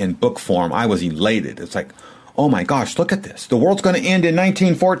prophecy in book form, I was elated. It's like, oh my gosh, look at this. The world's going to end in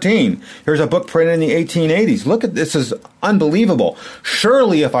 1914. Here's a book printed in the 1880s. Look at this. This is unbelievable.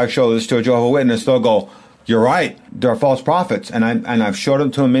 Surely if I show this to a Jehovah's Witness, they'll go, you're right, they're false prophets. And I've showed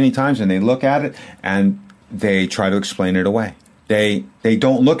them to them many times, and they look at it, and they try to explain it away. They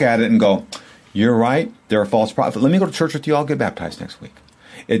don't look at it and go, you're right, they're a false prophet. Let me go to church with you. I'll get baptized next week.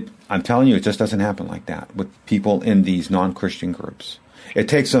 I'm telling you, it just doesn't happen like that with people in these non-Christian groups. It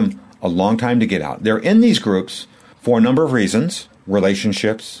takes them a long time to get out. They're in these groups for a number of reasons,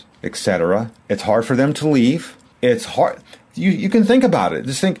 relationships, etc. It's hard for them to leave. It's hard. You can think about it.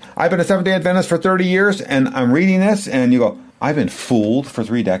 Just think, I've been a Seventh-day Adventist for 30 years, and I'm reading this, and you go, I've been fooled for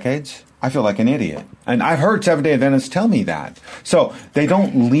 3 decades. I feel like an idiot. And I've heard Seventh-day Adventists tell me that. So they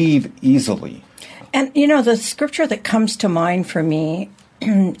don't leave easily. And, the scripture that comes to mind for me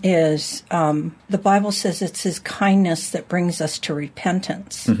is the Bible says it's his kindness that brings us to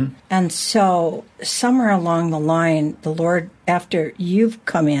repentance. Mm-hmm. And so somewhere along the line, the Lord, after you've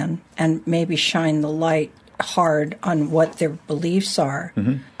come in and maybe shine the light hard on what their beliefs are,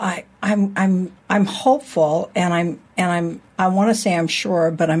 mm-hmm. I'm hopeful, and I want to say I'm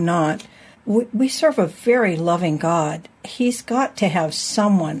sure, but I'm not. We serve a very loving God. He's got to have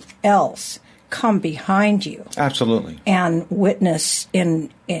someone else come behind you. Absolutely. And witness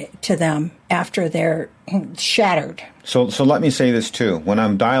to them after they're shattered. So let me say this too. When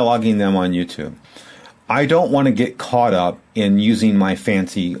I'm dialoguing them on YouTube, I don't want to get caught up in using my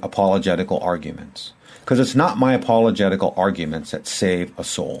fancy apologetical arguments. Because it's not my apologetical arguments that save a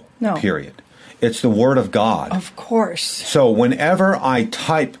soul. No. Period. It's the Word of God. Of course. So whenever I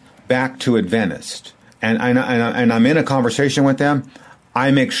type back to Adventist and I'm in a conversation with them, I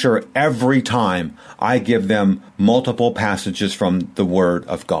make sure every time I give them multiple passages from the Word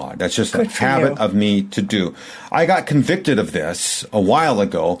of God. That's just a habit of me to do. I got convicted of this a while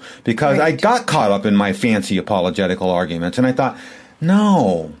ago because I got caught up in my fancy apologetical arguments, and I thought,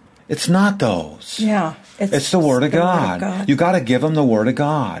 no, it's not those. Yeah. It's the Word of God. You got to give them the Word of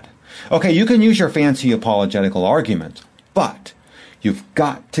God. Okay, you can use your fancy apologetical arguments, but you've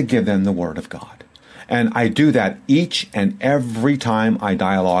got to give them the Word of God. And I do that each and every time I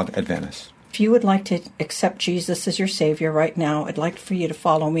dialogue Adventist. If you would like to accept Jesus as your Savior right now, I'd like for you to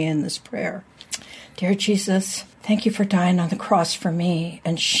follow me in this prayer. Dear Jesus, thank you for dying on the cross for me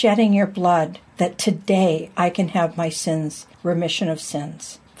and shedding your blood that today I can have my sins, remission of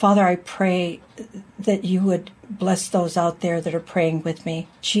sins. Father, I pray that you would bless those out there that are praying with me.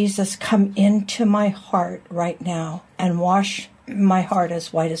 Jesus, come into my heart right now and wash my heart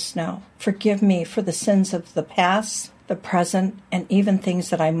as white as snow. Forgive me for the sins of the past, the present, and even things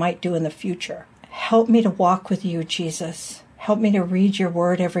that I might do in the future. Help me to walk with you, Jesus. Help me to read your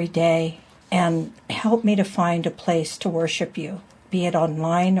word every day, and help me to find a place to worship you, be it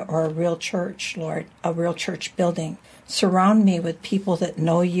online or a real church, Lord, a real church building. Surround me with people that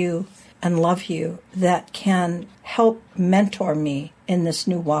know you and love you, that can help mentor me in this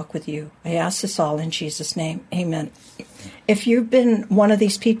new walk with you. I ask this all in Jesus' name. Amen. If you've been one of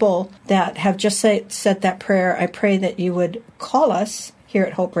these people that have just said that prayer, I pray that you would call us here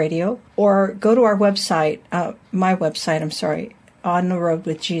at Hope Radio or go to our website, my website, On the Road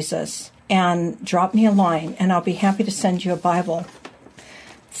with Jesus, and drop me a line, and I'll be happy to send you a Bible.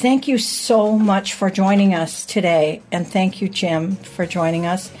 Thank you so much for joining us today, and thank you, Jim, for joining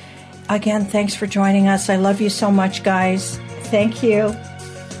us. Again, thanks for joining us. I love you so much, guys. Thank you.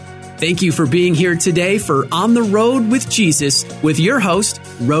 Thank you for being here today for On the Road with Jesus with your host,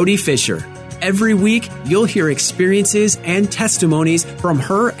 Rhode Fisher. Every week, you'll hear experiences and testimonies from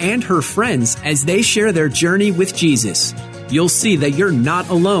her and her friends as they share their journey with Jesus. You'll see that you're not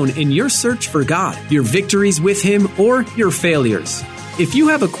alone in your search for God, your victories with Him, or your failures. If you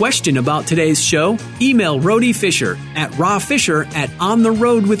have a question about today's show, email Rhode Fisher at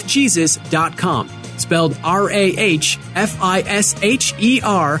rawfisher@ontheroadwithjesus.com. Spelled RAHFISHER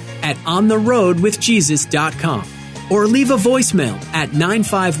at ontheroadwithjesus.com. Or leave a voicemail at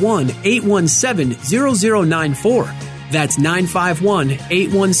 951-817-0094. That's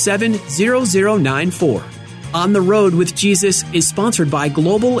 951-817-0094. On the Road with Jesus is sponsored by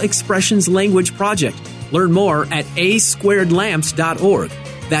Global Expressions Language Project. Learn more at asquaredlamps.org.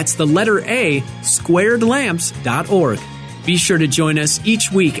 That's the letter A, squaredlamps.org. Be sure to join us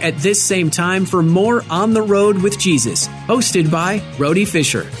each week at this same time for more On the Road with Jesus, hosted by Rhode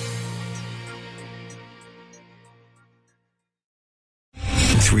Fisher.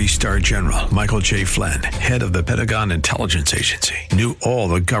 3-star General Michael J. Flynn, head of the Pentagon Intelligence Agency, knew all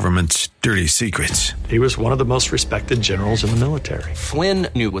the government's dirty secrets. He was one of the most respected generals in the military. Flynn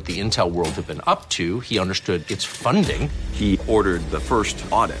knew what the intel world had been up to. He understood its funding. He ordered the first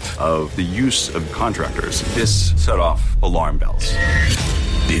audit of the use of contractors. This set off alarm bells.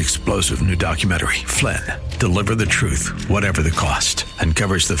 The explosive new documentary, Flynn, Deliver the Truth, Whatever the Cost,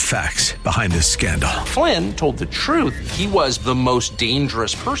 uncovers the facts behind this scandal. Flynn told the truth. He was the most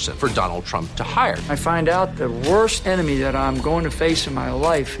dangerous person for Donald Trump to hire. I find out the worst enemy that I'm going to face in my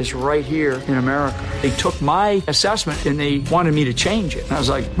life is right here in America. They took my assessment and they wanted me to change it. And I was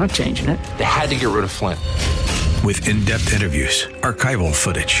like, I'm not changing it. They had to get rid of Flynn. With in-depth interviews, archival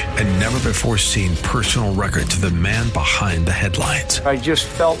footage, and never-before-seen personal records of the man behind the headlines. I just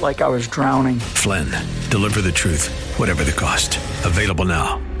felt like I was drowning. Flynn, Deliver the Truth, Whatever the Cost. Available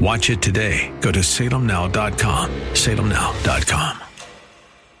now. Watch it today. Go to salemnow.com. salemnow.com.